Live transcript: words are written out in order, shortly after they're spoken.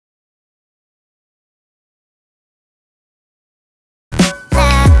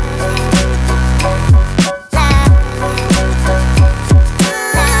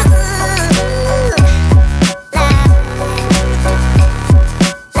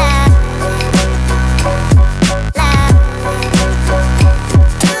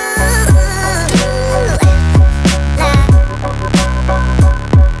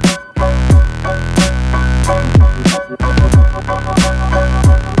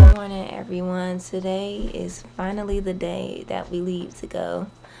everyone. Today is finally the day that we leave to go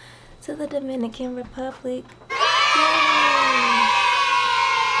to the Dominican Republic.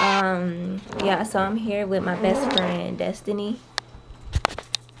 Yeah, so I'm here with my best friend Destiny.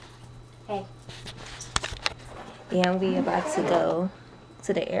 Hey. And we about to go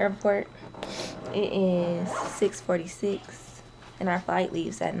to the airport. It is 6:46 and our flight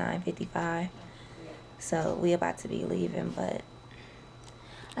leaves at 9:55. So we about to be leaving, but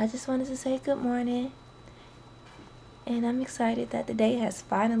I just wanted to say good morning. And I'm excited that the day has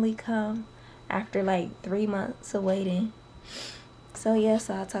finally come after like 3 months of waiting. So yeah,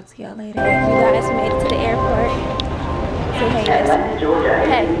 so I'll talk to y'all later. You guys made it to the airport. Say hey, Destiny.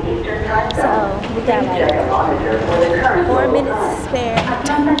 Hey. So we got like 4 minutes to spare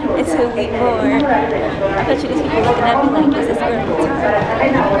until we board. I bet you these people looking at me like, is this girl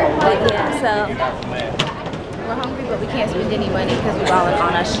retired? But yeah, so We're hungry, but we can't spend any money because we're all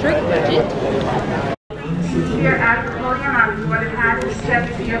on a strict budget. Here at the podium, I'm more than happy to step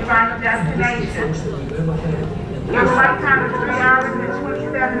to your final destination. Your flight time is 3 hours and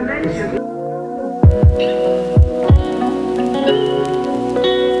 27 minutes.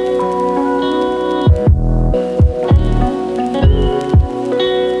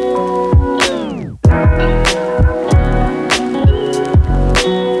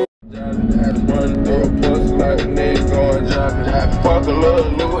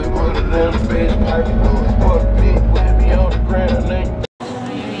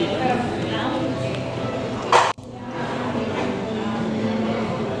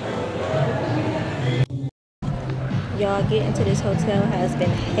 y'all, getting to this hotel has been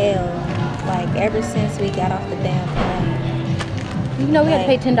hell. Like ever since we got off the damn plane. You know we had to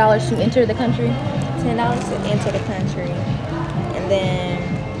pay $10 to enter the country? $10 to enter the country. And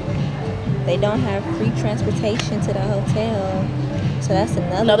then they don't have free transportation to the hotel. So that's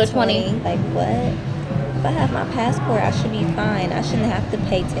another 20. Like what? If I have my passport, I should be fine. I shouldn't have to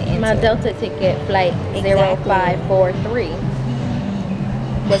pay to enter. My Delta ticket, flight 0543,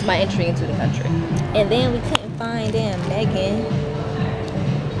 was my entry into the country. And then we couldn't find Megan.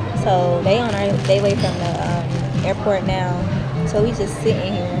 So they way from the airport now. So we just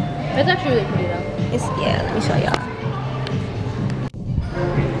sitting here. It's actually really pretty though. Yeah, let me show y'all.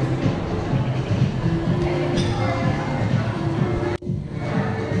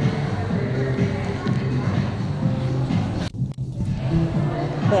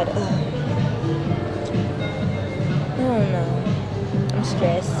 But I don't know. I'm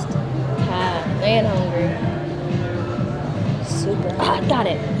stressed. Tired and hungry. Super hungry. I got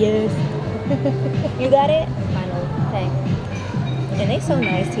it. Yes. You got it? Finally. Hey. And they so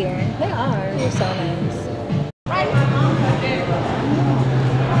nice here. They are. They're so nice.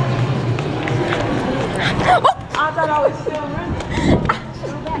 I thought I was still running.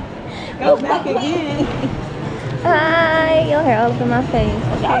 Go back again. Hi, your hair all up in my face.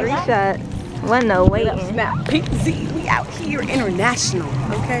 Okay, 3 shots. Wasn't no waiting. Snap PZ. We out here international,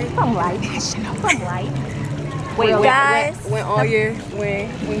 okay? Some light. National. Some light. Wait, guys.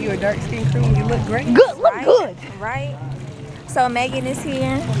 When you're a dark skinned crew and you look great. Good, look good. Right? So Megan is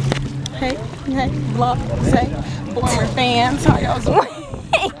here. Hey, vlog, say, former fans, how y'all doing?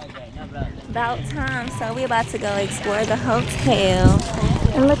 About time. So we about to go explore the hotel.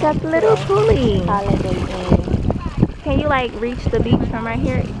 And look at the little poolie. Holiday Inn. Can you like reach the beach from right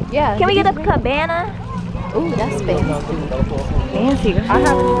here? Yeah. Can we get a cabana? Ooh, that's fancy. Fancy. I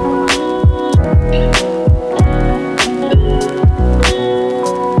have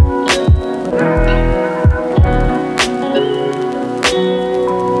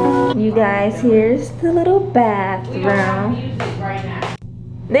You guys, here's the little bathroom.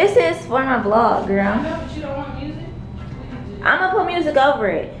 This is for my vlog, girl. I'm gonna put music over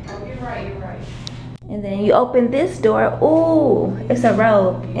it. You're right. And then you open this door. Ooh, it's a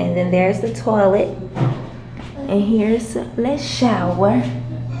robe. And then there's the toilet. And here's the shower.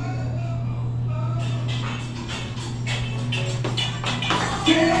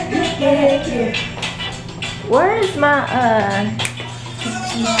 Where is my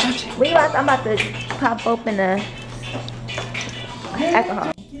I'm about to pop open the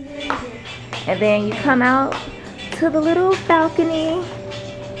alcohol. And then you come out to the little balcony.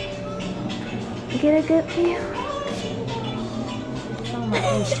 Get a good view.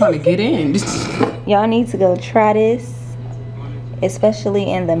 I was trying to get in. Y'all need to go try this,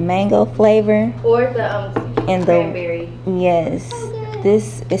 especially in the mango flavor. Or the cranberry. Yes,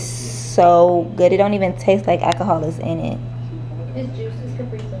 this is so good. It don't even taste like alcohol is in it. It's juice. It's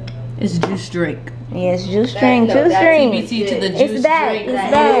Capri Sun. It's juice drink. Yes, juice drink. Juice drink. TBT to the juice It's that. drink.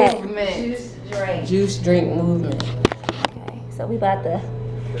 It's that. Juice drink. Juice drink movement. Okay, so we about to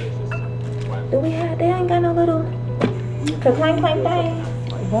Do we have? They ain't got no little clang clang thing.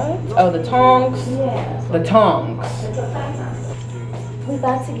 What? Oh, the tongs. Yeah. The tongs. We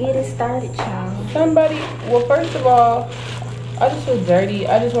about to get it started, y'all. Somebody. Well, first of all, I just feel dirty.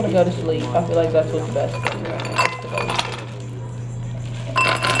 I just want to go to sleep. I feel like that's what's best for me right now.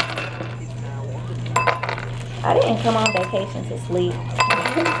 I didn't come on vacation to sleep.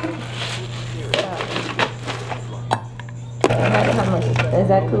 How much is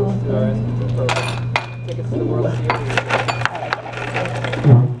that cool?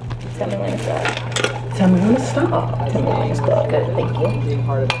 Tell me when to stop. Tell me when to stop. Tell me when to stop. Good, thank you.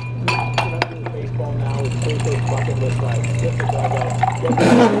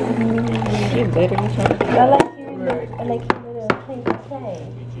 You better be trying. I like your little pink play.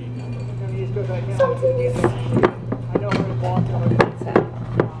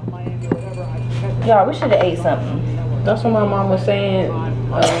 Y'all, we should have ate something. That's what my mom was saying.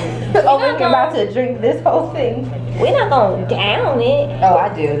 Oh, we're about to drink this whole thing. We're not gonna down it. Oh,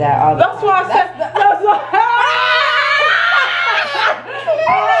 I do that all the time. That's why I said. That's why.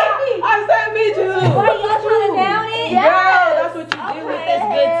 I said, bitch. Why y'all trying to down it? Girl, that's what you do with this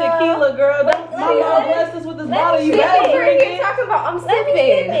good tequila, girl. My mom blessed us with this bottle. You better drink it. Talking about, I'm sipping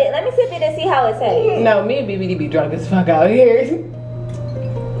it. Let me sip it and see how it tastes. No, me and BBD be drunk as fuck out here.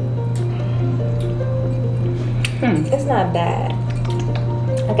 It's not bad.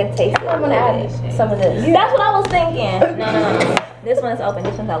 I can taste it. I'm gonna add some of this. That's what I was thinking. No. This one's open.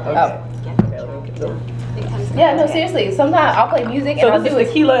 This one's open. Oh. Yeah, no, seriously. Sometimes I'll play music and So I'll this do is it.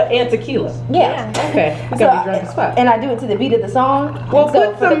 tequila and tequila. Yeah. Okay, we gotta be drunk as fuck. And I do it to the beat of the song. Well,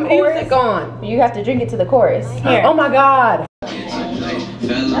 so put for some the chorus, music on. you have to drink it to the chorus. Here. Oh my God.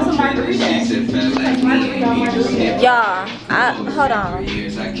 Y'all, hold on.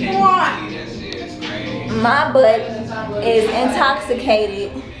 My butt is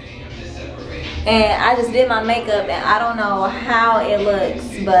intoxicated. And I just did my makeup and I don't know how it looks,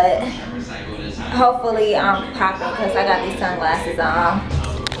 but hopefully I'm popping because I got these sunglasses on.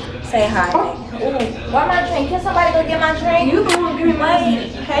 Say hi. Why my drink? Can somebody go get my drink? You the one getting my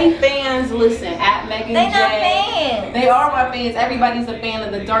Hey fans, listen, at Megan They J. not fans. They are my fans. Everybody's a fan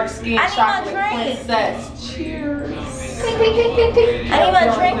of the dark skinned I need my chocolate drink. princess. Cheers. I need my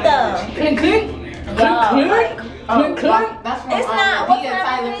drink though. Clink clink. Y'all, Clink like, clink. Clink. That's from It's not. What Mia time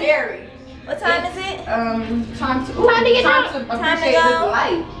Tyler is it? Perry. what time is it? Time to Time appreciate to his go.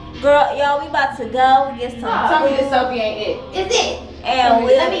 life. Girl, y'all, we about to go get some Tell me food. that Sophie ain't it. Is it? And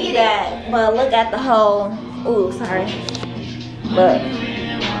we'll Let me be get back. But look at the whole. Ooh, sorry. But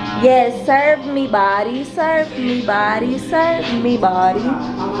yes, serve me body, serve me body, serve me body.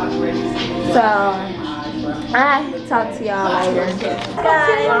 So I talk to y'all later.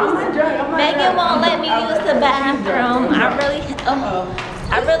 Guys, Megan won't let me use the bathroom.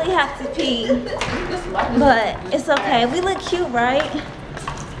 I really have to pee. But it's okay. We look cute, right?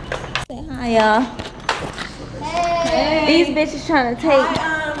 Say hi, y'all. These bitches trying to take.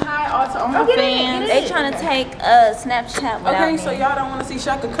 Hi, also all my fans. They trying to take a Snapchat without Okay, me. so y'all don't want to see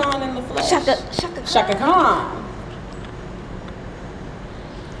Shaka Khan in the flesh. Shaka Khan.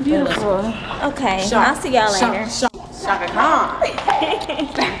 Beautiful. Okay, I'll see y'all later. Shaka Khan.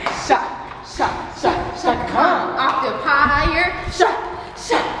 Shaka Khan. Occupier.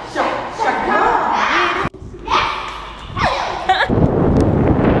 Shaka Khan.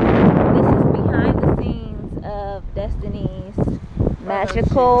 This is behind the scenes of Destiny's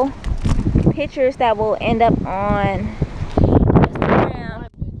magical pictures that will end up on Instagram.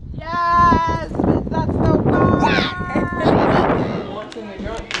 Yes, that's so fun.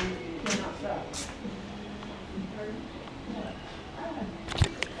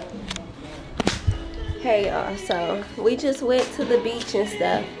 Hey y'all, so we just went to the beach and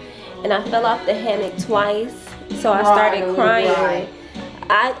stuff, and I fell off the hammock twice, so I started crying.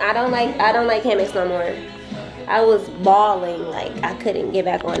 I don't like hammocks no more. I was bawling, like I couldn't get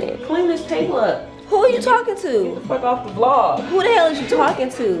back on it. Clean this table up. Who are you talking to? Fuck off the vlog. Who the hell is you talking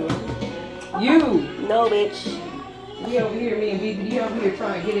to? You. No, bitch. We over here, me and BBD over here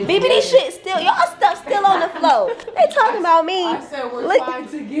trying to get it. BBD shit still, y'all stuff still on the floor. They talking about me. I said we're Look, trying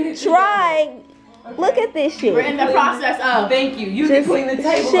to get it. trying. Look at this shit. We're in the process of. Thank you. You can clean the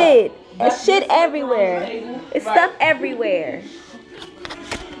table Shit. up. It's shit everywhere. It's stuff everywhere.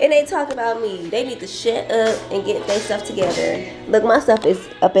 And they talk about me. They need to shut up and get their stuff together. Look, my stuff is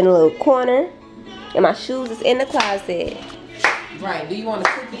up in a little corner. And my shoes is in the closet. Right. Do you want a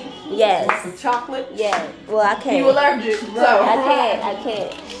cookie? Yes. Some chocolate? Yeah. Well, I can't. You allergic, so I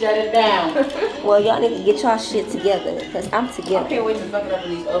can't. Shut it down. Well, y'all need to get y'all shit together. Because I'm I together. can't wait to fuck it up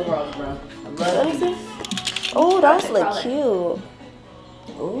in these overalls, bro. I Let love me it. see. Oh, those look cute.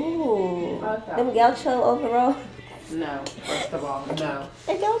 Ooh. Them gaucho overall. No, first of all, no.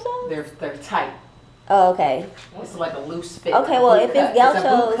 They're gauchos? They're tight. Oh, okay. It's like a loose fit. Okay, well, if it's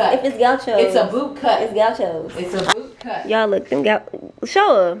gauchos, it's a boot cut. It's gauchos. It's a boot cut. Y'all look, them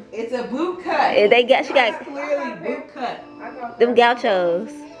show them. It's a boot cut. She got clearly boot cut. them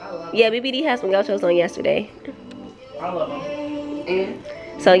gauchos. Yeah, BBD had some gauchos on yesterday. All of them. And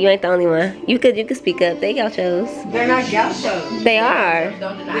So you ain't the only one. You could speak up. They gauchos. they're not gauchos. They are.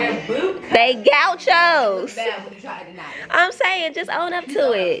 They're boot cut. They gauchos. Bad when you try to deny it. I'm saying, just own up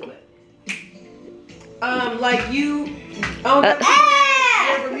to it. Like you own up to it.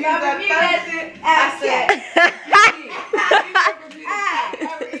 I said.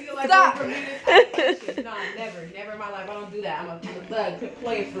 Stop. No, never in my life. I don't do that. I'm a thug.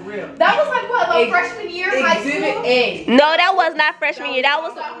 Play it for real. That was like what, like freshman year, high school? Exhibit A. No, that was not freshman year. That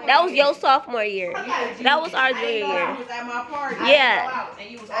was your sophomore year. That was our junior year. I was at my party. Yeah. And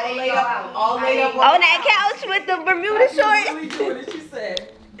you was all laid up On that couch with the Bermuda shorts. What doing what she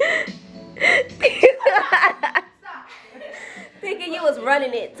said. Thinking you was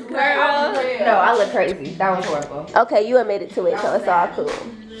running it, girl. No, I look crazy. That was horrible. Okay, you admitted to it, so it's all cool.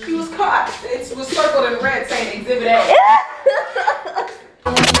 She was caught. It was circled in red saying Exhibit A.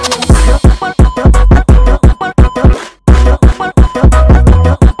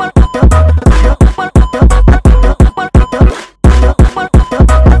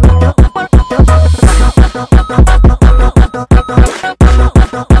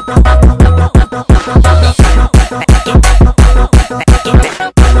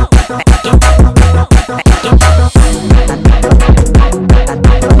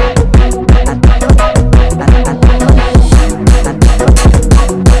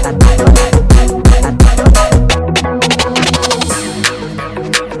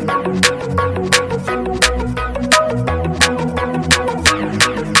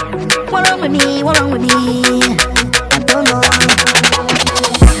 What wrong with me? I don't know.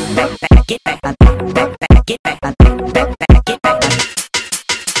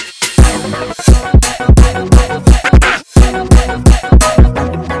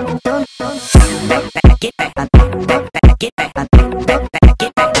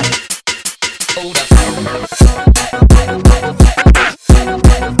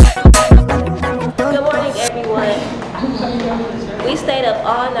 Good morning, everyone. We stayed up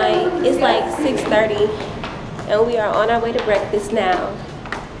all night. It's like 6:30, and we are on our way to breakfast now.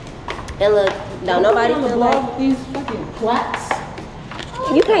 And look, don't nobody feel like these fucking plaques.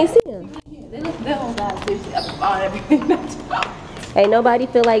 you can't see them. They don't got everything. Ain't nobody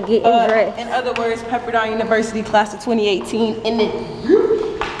feel like getting dressed. In other words, Pepperdine University class of 2018 in the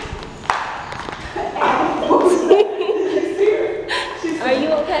Are you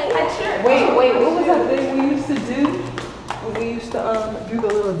okay? Wait, what was that thing we used to do? When we used to do the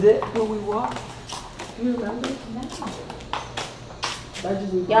little dip when we walked? Do you remember?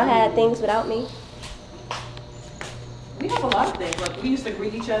 Y'all had things without me? We have a lot of things. Like we used to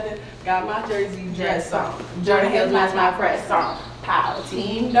greet each other. Got my jersey dress on. Jordan Hills match my press on. Power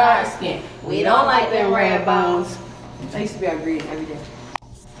team dark skin. We don't like them red bones. I used to be our greeting every day.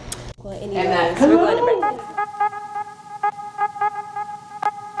 Well, anyways, we're going to breakfast.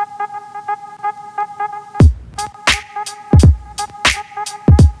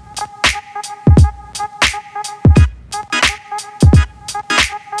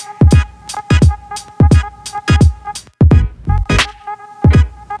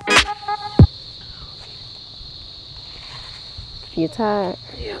 You tired?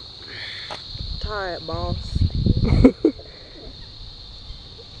 Yep. Tired, boss.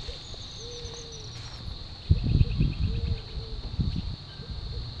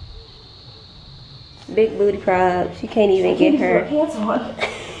 Big booty proud. She can't even get her. Pants on.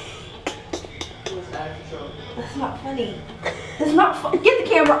 That's not funny. It's not funny. Get the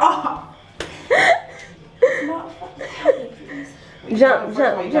camera off. It's not funny. Jump.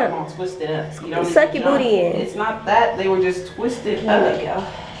 Twist it up. You don't Suck need your to booty jump. in. It's not that. They were just twisted up.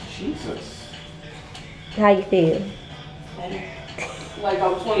 Jesus. How you feel? Like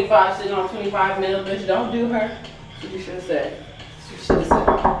I'm 25, sitting on 25 mil, bitch. Don't do her. That's what you should have said. That's what you should have said.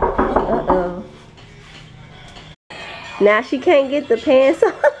 Uh-oh. Now she can't get the pants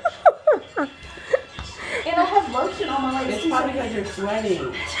on. And I have lotion on my legs. It's probably because you're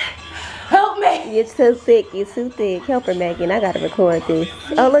sweating. Help me. You're too thick. You're too thick. Help her, Megan. I gotta record this.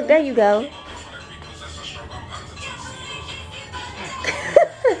 Oh, look, there you go.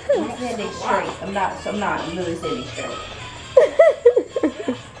 I'm standing straight. I'm not really standing straight.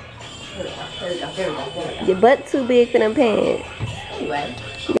 There we go. Your butt too big for them pants. Anyway.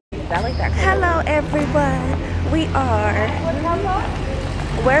 I like that. Hello, everyone.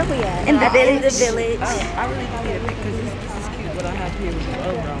 Where are we at? In the village. The village. I really want to pick because this is cute. What I have here is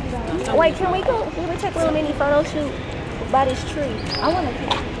overall. Wait, can we go? Can we take a little mini photo shoot by this tree? I want to.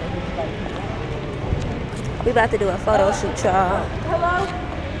 We about to do a photo shoot, y'all. Hello?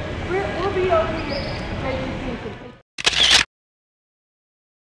 We'll be over here.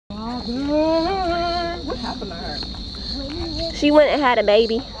 What happened to her? She went and had a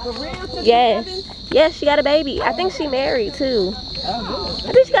baby. For real? Yes. Yes, she got a baby. I think she married too. Oh,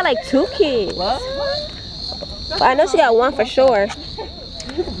 I think she got like 2 kids. what? But I know she got 1 for sure.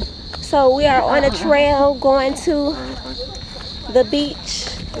 So we are on a trail going to the beach,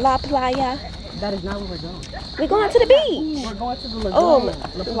 La Playa. That is not where we're going. We're going to the beach. We're going to the lagoon. Oh,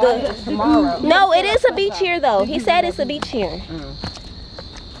 La Playa is tomorrow. No, it is a beach here though. He said it's a beach here.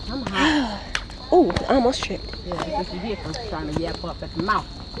 I'm hot. Ooh, I almost tripped. Yeah, because you hear from trying to yap up at the mouth.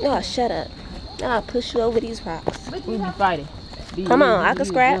 No, shut up. No, I'll push you over these rocks. We'll be fighting. Come on, I can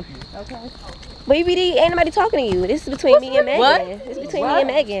scrap. Okay. Baby, ain't nobody talking to you. This is between me and Megan. What? It's between me and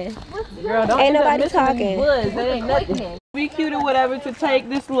Megan. Girl, don't Ain't end up nobody missing these talking. woods. That ain't nothing. We cute or whatever to take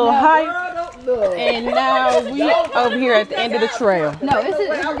this little hike. And now we over here at the end of the trail. No, this is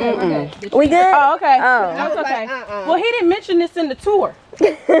We good? Oh, okay. Oh. That's okay. Well, he didn't mention this in the tour.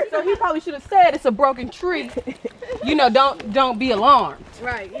 So he probably should have said it's a broken tree. You know, don't be alarmed.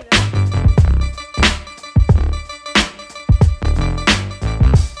 Right.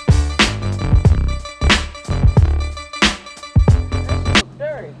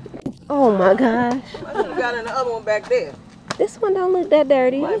 Oh my gosh. I should have got in the other one back there. This one don't look that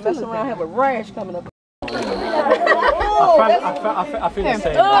dirty. Might mess around, have a rash coming up. I feel the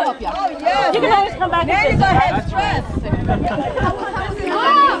same. Oh, yes. You can always come back and just have stress. You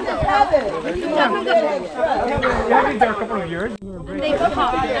have been there a couple of years.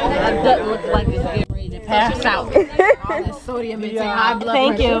 That doesn't look like it's getting ready to pass out. All this sodium and high blood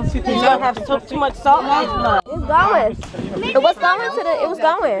pressure. Thank you. You don't have too much salt in his blood. It's going. It was going to the. It was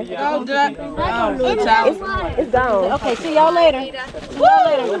going. It's gone. Okay, see y'all later. See y'all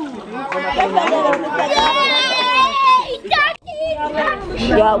later.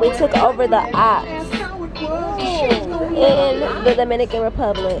 Y'all, we took over the ops in the Dominican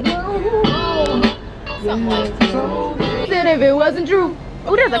Republic. Said if it wasn't true.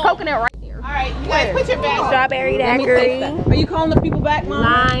 Oh, there's a coconut right there. All right, you guys put your bags on. Strawberry daiquiri. Are you calling the people back, Mom?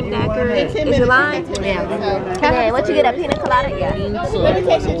 Lime daiquiri. Is it lime? Yeah. Okay, what you get? A pina colada? Yeah. Let me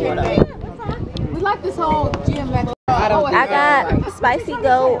taste your drink. We like this whole GMX. I got spicy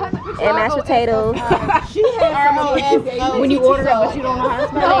goat and mashed potatoes. She has some When you order it, but you don't know how to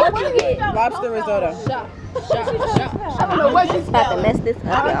spell it. What you get? lobster risotto. I don't know what she's About to mess this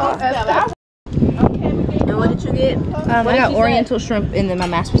up, y'all. And what did you get? I got oriental shrimp and then my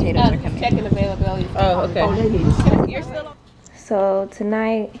mashed potatoes are coming. Checking availability. Oh, okay. You're still on. So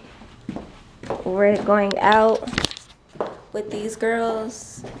tonight we're going out with these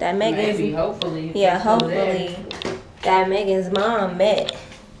girls that Megan's hopefully. yeah, hopefully that Megan's mom met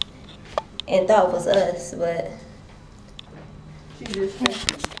and thought was us, but She just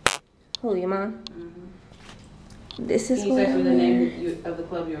who, your mom? This is Can you what say for the name of the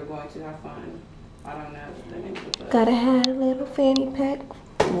club you're going to have fun? I don't know the name of the club. gotta have a little fanny pack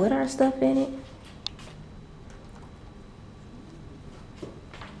with our stuff in it.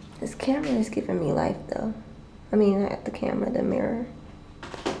 This camera is giving me life though. I mean, not the camera, the mirror.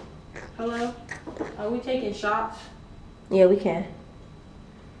 Hello? Are we taking shots? Yeah, we can.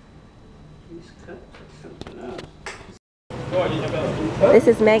 Please cut something else. This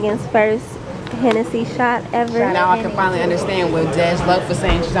is Megan's first Hennessy shot ever. Now I can finally understand what Jazz love for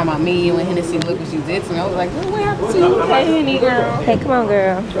saying. She's talking about me, you and Hennessy. Look what you did to me. I was like, oh, what happened to you? Okay, Henny girl. Hey, come on,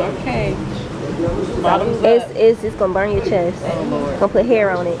 girl. Okay. It's gonna burn your chest. Oh Lord. Gonna put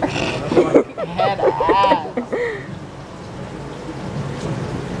hair on it. Had a ass.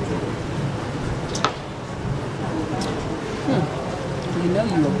 You know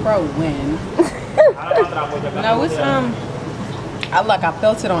you a pro when. No, it's I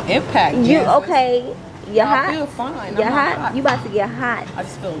felt it on impact. You Jazz. okay? You I hot? feel fine. You I'm not hot? You about to get hot. I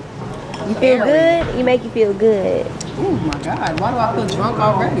just feel. You feel good? You make you feel good. Oh my God! Why do I feel drunk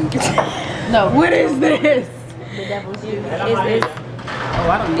already? No. What is this? The devil's juice. Oh,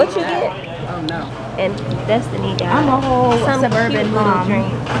 I don't need What you that. get? Oh no. And Destiny got I'm a whole some suburban cute little mom. drink.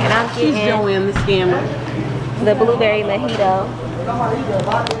 And I'm She's getting Joanne the scammer. the blueberry mojito.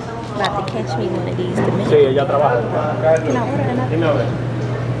 About to catch me one of these. Sí, ella trabaja. Can I order another?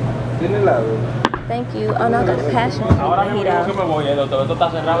 ¿Tiene helado? Thank you. Oh no, I got the passion fruit Ahora mismo mojito. me voy, doctor. ¿Esto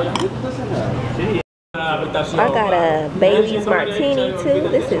está cerrado ya? Sí. I got a Bailey's martini too.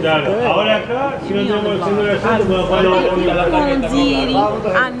 This is good. I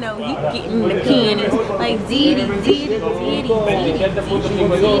know you getting the pennies like zitty.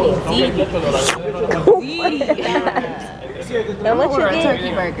 And what you get?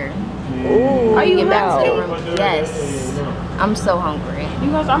 Turkey burger. Ooh, Are you get back to the room? Yes. I'm so hungry.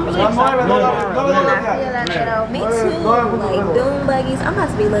 You guys, I'm really excited. Me too. Like doom buggies. I'm about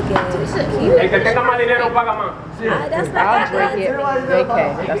to be looking cute. That's not that good.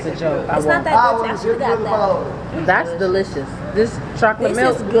 JK, that's a joke. It's not that good. I should have got that. That's delicious. This chocolate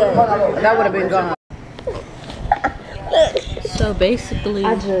milk, This is good. that would have been gone. So basically,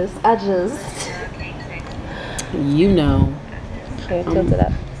 I just. you know. Okay, tilt it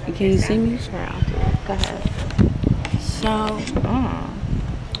up. Can you see me? Go ahead. So,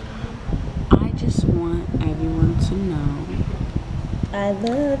 I just want everyone to know I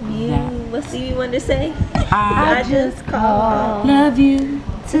love you. that What's Stevie Wonder say? I just called love you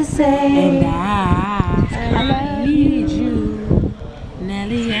to say and I need you.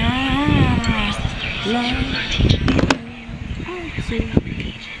 Nelly, I love you.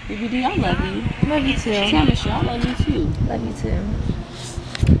 BBD, I love you. Love you too. Tamisha, I love you too. Love you too.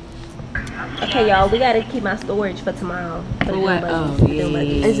 Okay, y'all, we gotta keep my storage for tomorrow. For what? Oh, yeah.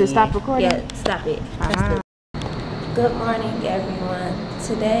 Is it stop recording? Yeah, stop it. Good morning, everyone.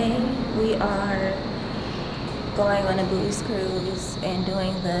 Today we are going on a booze cruise and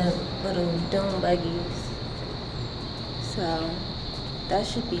doing the little doom buggies. So that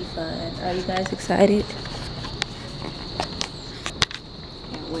should be fun. Are you guys excited?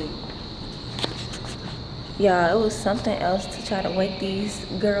 Can't wait. Yeah, it was something else to try to wake these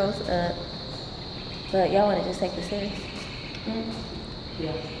girls up. But y'all want to just take this serious?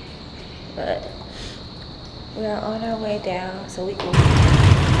 Yeah. But we are on our way down so we can...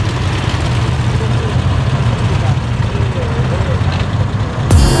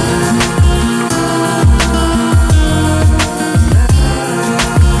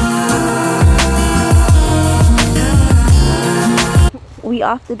 We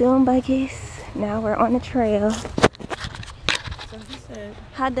off the doom buggies. Now we're on the trail.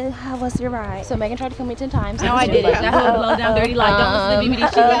 How was your ride? So Megan tried to kill me 10 times. No, I didn't. That whole low down dirty like don't listen to BBD.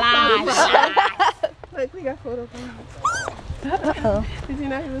 She lied. Look, we got photos. Uh-oh. Did you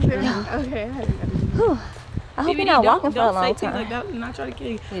know he was there? Okay, I didn't know. I hope you're not walking for a long Don't say time. things like that. I'm not trying to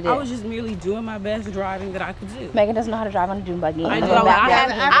kill you. did. I was just merely doing my best driving that I could do. Megan doesn't know how to drive on a doom buggy. I do. We're back.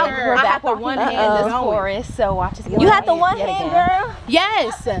 I had the one hand in this going. forest, so watch us. You had the one hand, girl?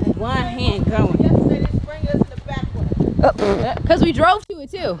 Yes. One hand going. Because we drove to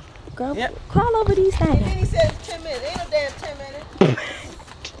it too. Girl, Yep. crawl over these things. He said 10 minutes. Ain't no damn 10 minutes.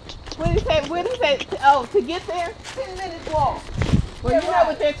 What did he say? Oh, to get there? 10 minutes walk. Well, you know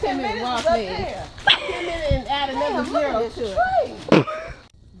what that 10 minute walk means. 10 minutes and add another zero to it.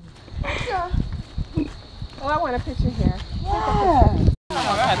 Oh, I want a picture here.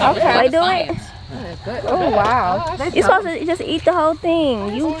 Okay. They do it? Oh wow. You're supposed to just eat the whole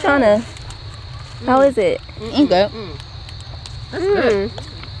thing. You trying to... How is it? I'm good. That's good.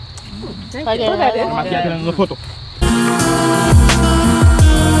 Look at this.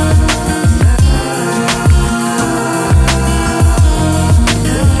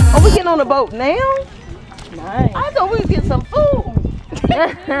 Oh, we getting on the boat now? Nice. I thought we was getting some food.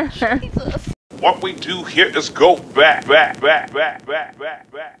 What we do here is go back.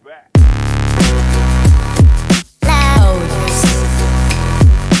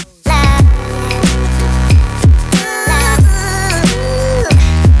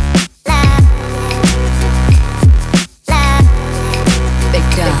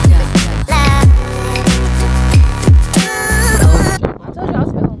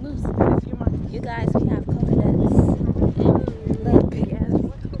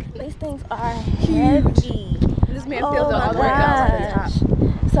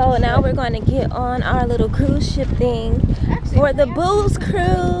 So now we're going to get on our little cruise ship thing for the booze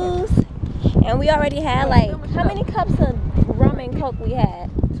cruise. And we already had like, how many cups of rum and coke we had?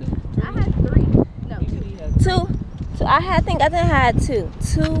 I had 3. No. 2? I think I had 2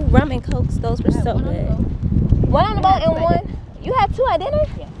 rum and cokes. Those were so good. One on the boat and one. You had 2 at dinner?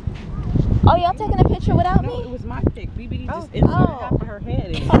 Yeah. Oh, y'all taking a picture without me? It was my pick. BBD just inserted half of her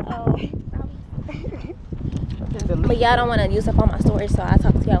head in. But y'all don't want to use up all my storage, so I'll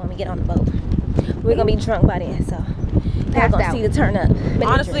talk to y'all when we get on the boat. We're going to be drunk by then, so y'all going to see the turn up.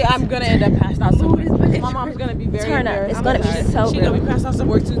 Honestly, I'm going to end up passed out somewhere. My mom's going to be very turn up. It's going to be so She's good. going to be passed out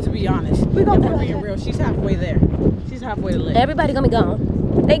somewhere too, to be honest. If we're being real, she's halfway there. She's halfway to live. Everybody going to be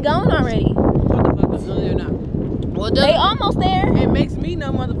gone. They gone already. Motherfuckers, no, they're not. Well, they almost there. It makes me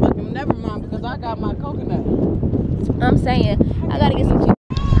no motherfucking never mind because I got my coconut. I'm saying I gotta get some.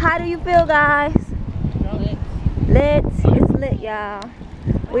 How do you feel, guys? Lit. It's lit, y'all.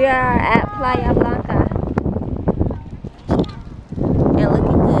 We are at Playa Blanca. And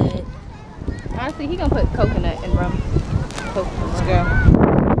looking good. Honestly, he gonna put coconut and rum. Let's go.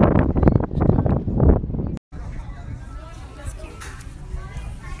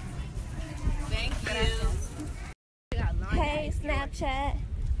 Thank you. Hey, Snapchat.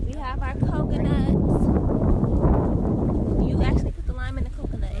 We have our coconuts. You actually put the lime in the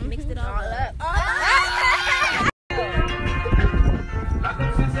coconut and mixed it all up.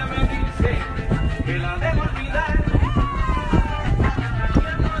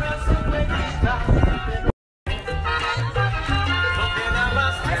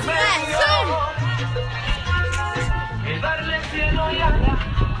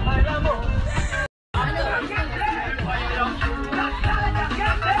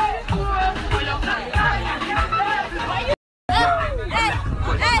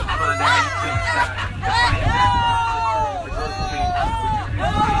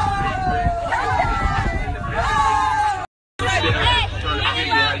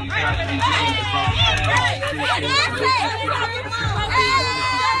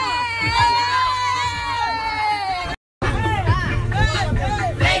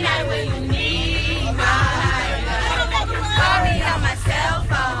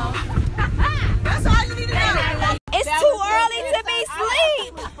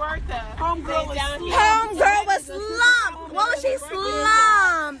 Homegirl was slumped. What was she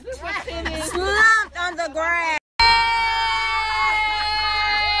slumped? Slumped on the ground.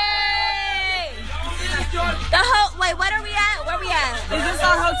 The whole wait, what are we at? Where we at? Is this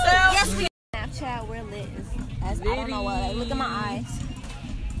our hotel? Yes, we. Snapchat, we're lit. As I don't know what. Look at my eyes.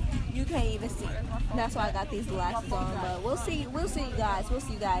 You can't even see. That's why I got these glasses on. But we'll see. We'll see you guys. We'll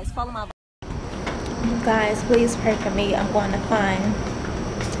see you guys. Follow my. Guys, please pray for me. I'm going to find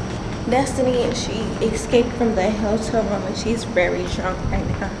Destiny, and she escaped from the hotel room and she's very drunk right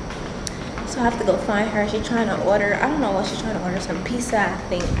now. So I have to go find her. She's trying to order, I don't know what she's trying to order, some pizza, I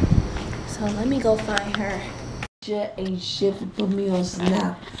think. So let me go find her. Shit ain't shit to put me on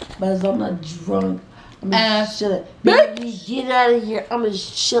Snap, but I'm not drunk. I'm just chilling. Baby, get out of here. I'm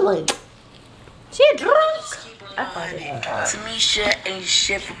just chilling. She drunk. To me, shit ain't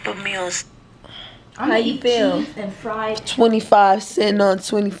shit to put me on. How you feel? And fried 25 sitting on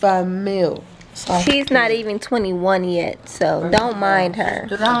 25 mil. She's not even 21 yet, so don't mind her.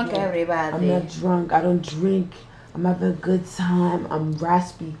 Drunk, everybody. I'm not drunk. I don't drink. I'm having a good time. I'm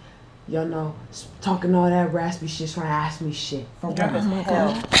raspy. Y'all know, talking all that raspy shit, trying to ask me shit. For drunk as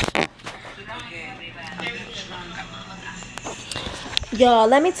hell. Y'all,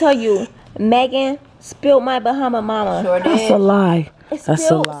 let me tell you, Megan spilled my Bahama Mama. Sure did. That's a lie. That's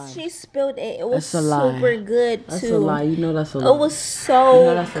a lie. She spilled it. It was super good too. That's a lie. You know that's a lie. It was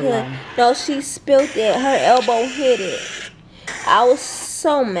so good. No, she spilled it. Her elbow hit it. I was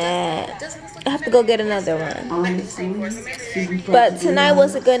so mad. I have to go get another one. But tonight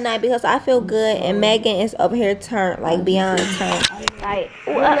was a good night because I feel good and Megan is over here turned, like beyond turned. Like,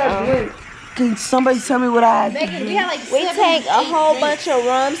 can somebody tell me what I had to do? We take a whole bunch of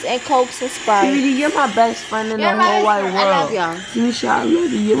rums and Cokes and Sprite. You're my best friend in the whole wide world. I love y'all. Misha, I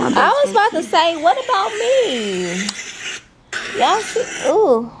love you. You're my best friend. I was about to say, what about me? Y'all see?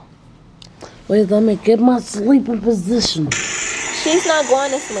 Ooh. Wait, let me get my sleeping position. She's not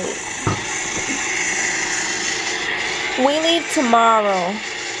going to sleep. We leave tomorrow.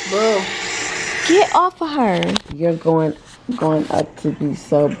 Boo. Get off of her. You're going up to be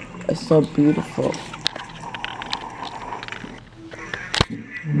so beautiful.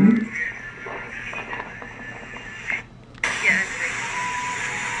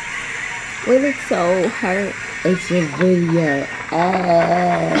 We look so hurt. It's a video.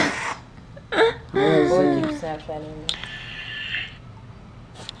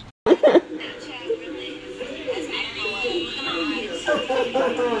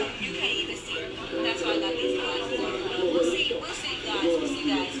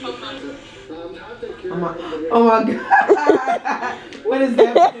 Oh my God. What is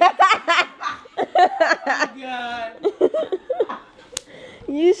that? Oh my God.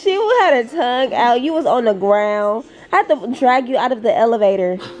 She had a tongue out. You was on the ground. I had to drag you out of the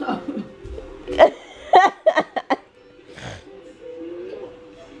elevator.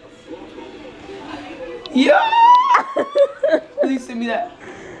 Yeah. Please send me that.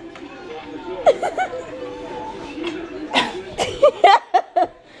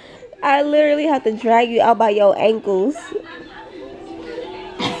 I literally have to drag you out by your ankles.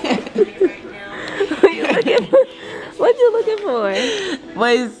 What you looking for?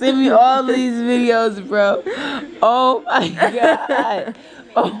 Wait, send me all these videos, bro. Oh my god.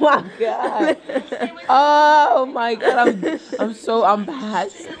 Oh my god. Oh my god. I'm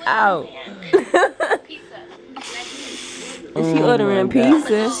passed out. Is she ordering pizza?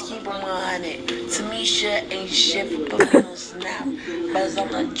 Just keep on 100. Tamisha ain't shit for putting no snap. Because I'm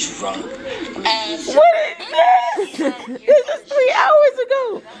not drunk. What is this? This is 3 hours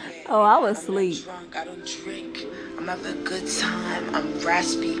ago. Oh, I was asleep. I don't drink. I'm having a good time. I'm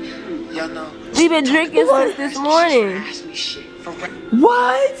raspy. Y'all know. We've been drinking since this morning.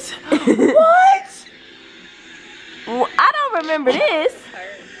 What? What? Well, I don't remember this.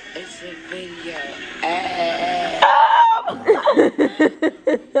 It's a video.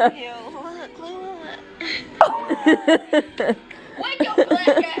 Yo, look. Wake your black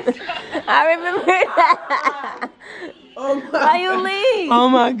ass up. I remember that. Why you leave? Oh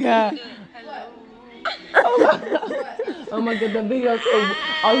my god. Oh my god, the video.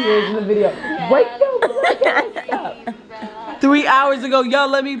 All you hear is in the video. Wake your black ass up. 3 hours ago, y'all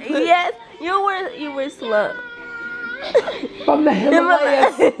let me put. Yes, you were slow. From the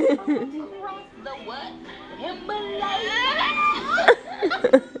Himalayas. The what?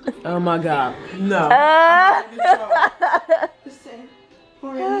 Oh my god. No.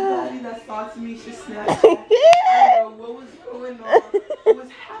 For anybody that saw Tamisha Snapchat, I don't know what was going on, what was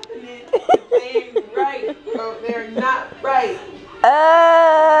happening. They ain't right, bro. They're not right.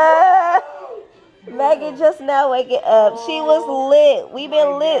 Megan just now waking up. She was lit. We've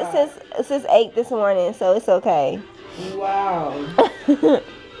been lit since 8 this morning, so it's okay. Wow. Tamisha,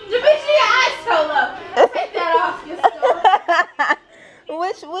 your eyes so low. Take that off your story.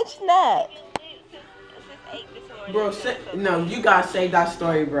 Which nap? Bro, no, you gotta say that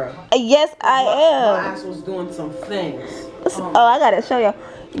story, bro. Yes, I am. My ass was doing some things. Oh, I gotta show y'all.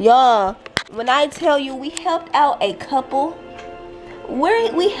 Y'all, when I tell you we helped out a couple,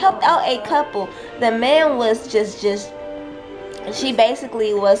 we helped out a couple. The man was just she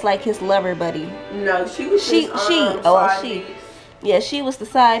basically was like his lover buddy. No, she was she was the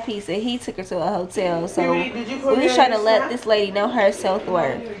side piece, and he took her to a hotel. So we was trying to let this lady know her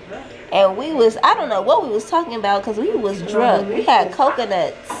self-worth. And I don't know what we was talking about because we was drunk. We had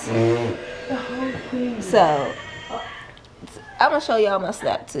coconuts. So I'm gonna show y'all my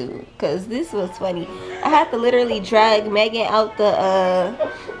snap too, cause this was funny. I had to literally drag Megan out the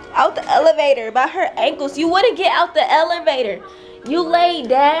elevator by her ankles. You wouldn't get out the elevator. You laid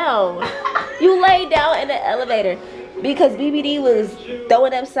down. You laid down in the elevator because BBD was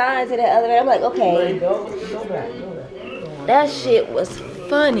throwing up signs in the elevator. I'm like, okay. Go back. That shit was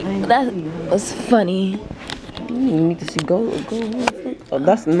funny. That was funny. You need to see go. Oh,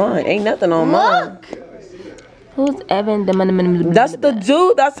 that's mine. Ain't nothing on mine. Who's Evan? That's the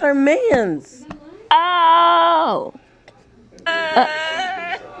dude. That's her man's. Oh.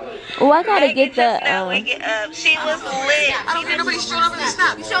 Oh, I gotta get the. She was lit. I don't hear nobody showing up in the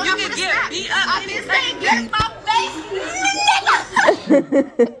snap. You can get beat up in this thing. Get my face.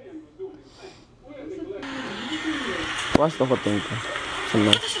 Watch the whole thing.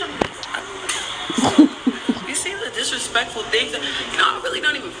 You see the disrespectful things? I really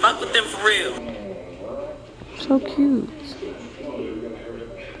don't even fuck with them for real. So cute.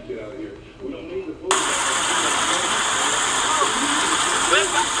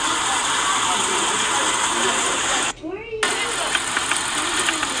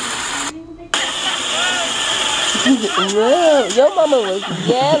 Real. Your mama was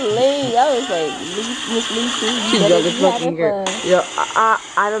yelling. I was like, Miss Lisa, she's drunk as fucking girl. Yo,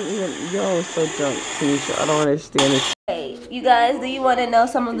 I don't even. Yo, so drunk, Tanisha. I don't understand this. Hey, you guys, do you want to know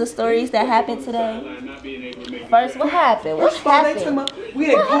some of the stories that happened today? First, what happened? What happened? We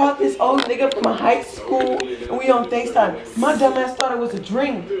had called this old nigga from a high school, and we on FaceTime. My dumb ass thought it was a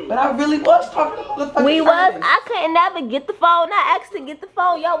dream, but I really was talking to the fucking person. I couldn't never get the phone. I asked to get the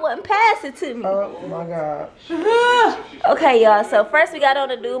phone. Y'all wouldn't pass it to me. Oh my god. Okay, y'all. So first we got on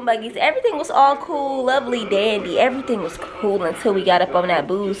the dune buggies. Everything was all cool, lovely, dandy. Everything was cool until we got up on that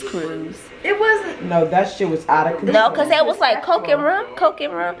booze cruise. It wasn't. No, that shit was out of control. No, because that was like Coke and rum.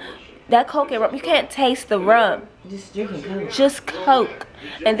 That Coke and rum. You can't taste the rum. Just drinking Coke. Just Coke.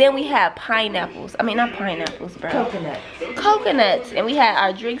 And then we had pineapples. I mean, not pineapples, bro. Coconuts. And we had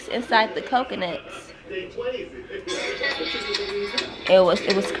our drinks inside the coconuts. It was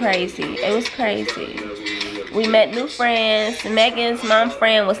crazy. It was crazy. We met new friends. Megan's mom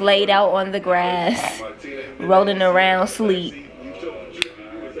friend was laid out on the grass, rolling around sleep.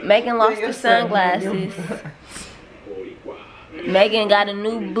 Megan lost her sunglasses. Megan got a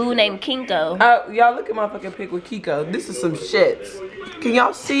new boo named Kinko. Y'all look at my fucking pic with Kiko. This is some shit. Can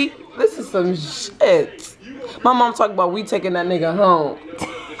y'all see? This is some shit. My mom talking about we taking that nigga home.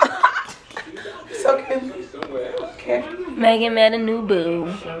 It's okay. Okay. Megan met a new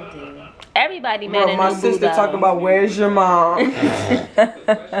boo. Everybody met a new boo. My sister talking about where's your mom.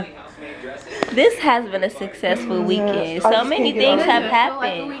 This has been a successful weekend. So many things have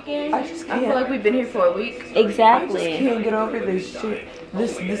happened. I feel like we've been here for a week. Exactly. I just can't get over this shit.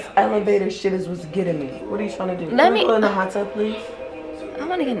 This elevator shit is what's getting me. What are you trying to do? Let me pull in the hot tub, please. I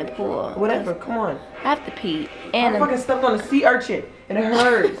want to get in the pool. Whatever. Come on. I have to pee. And I fucking stepped on a sea urchin and it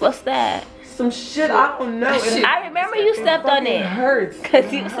hurts. What's that? Some shit I don't know. I remember you stepped on it. It hurts.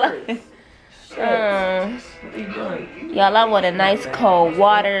 Cause you was like. What are you doing? Y'all, I want a nice cold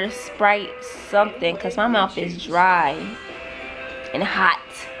water, Sprite, something, cause my mouth is dry and hot.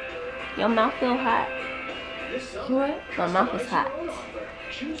 Your mouth feel hot? What? My mouth is hot.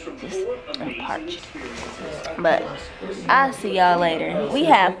 Just, I'm parched. But I'll see y'all later. We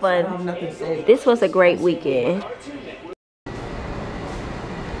have fun. This was a great weekend.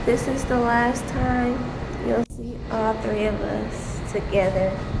 This is the last time you'll see all three of us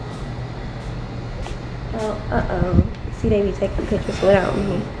together. Oh, see, they be taking pictures without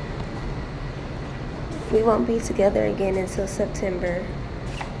me. We won't be together again until September.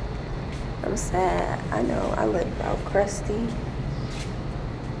 I'm sad. I know I look all crusty.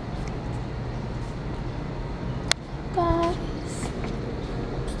 Guys.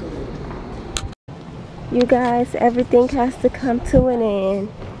 You guys, everything has to come to an end.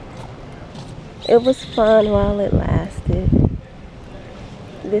 It was fun while it lasted.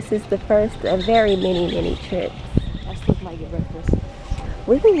 This is the first of very many trips. I still might get breakfast.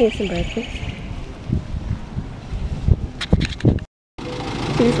 We can get some breakfast.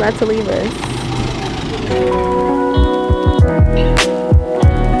 She's about to leave us.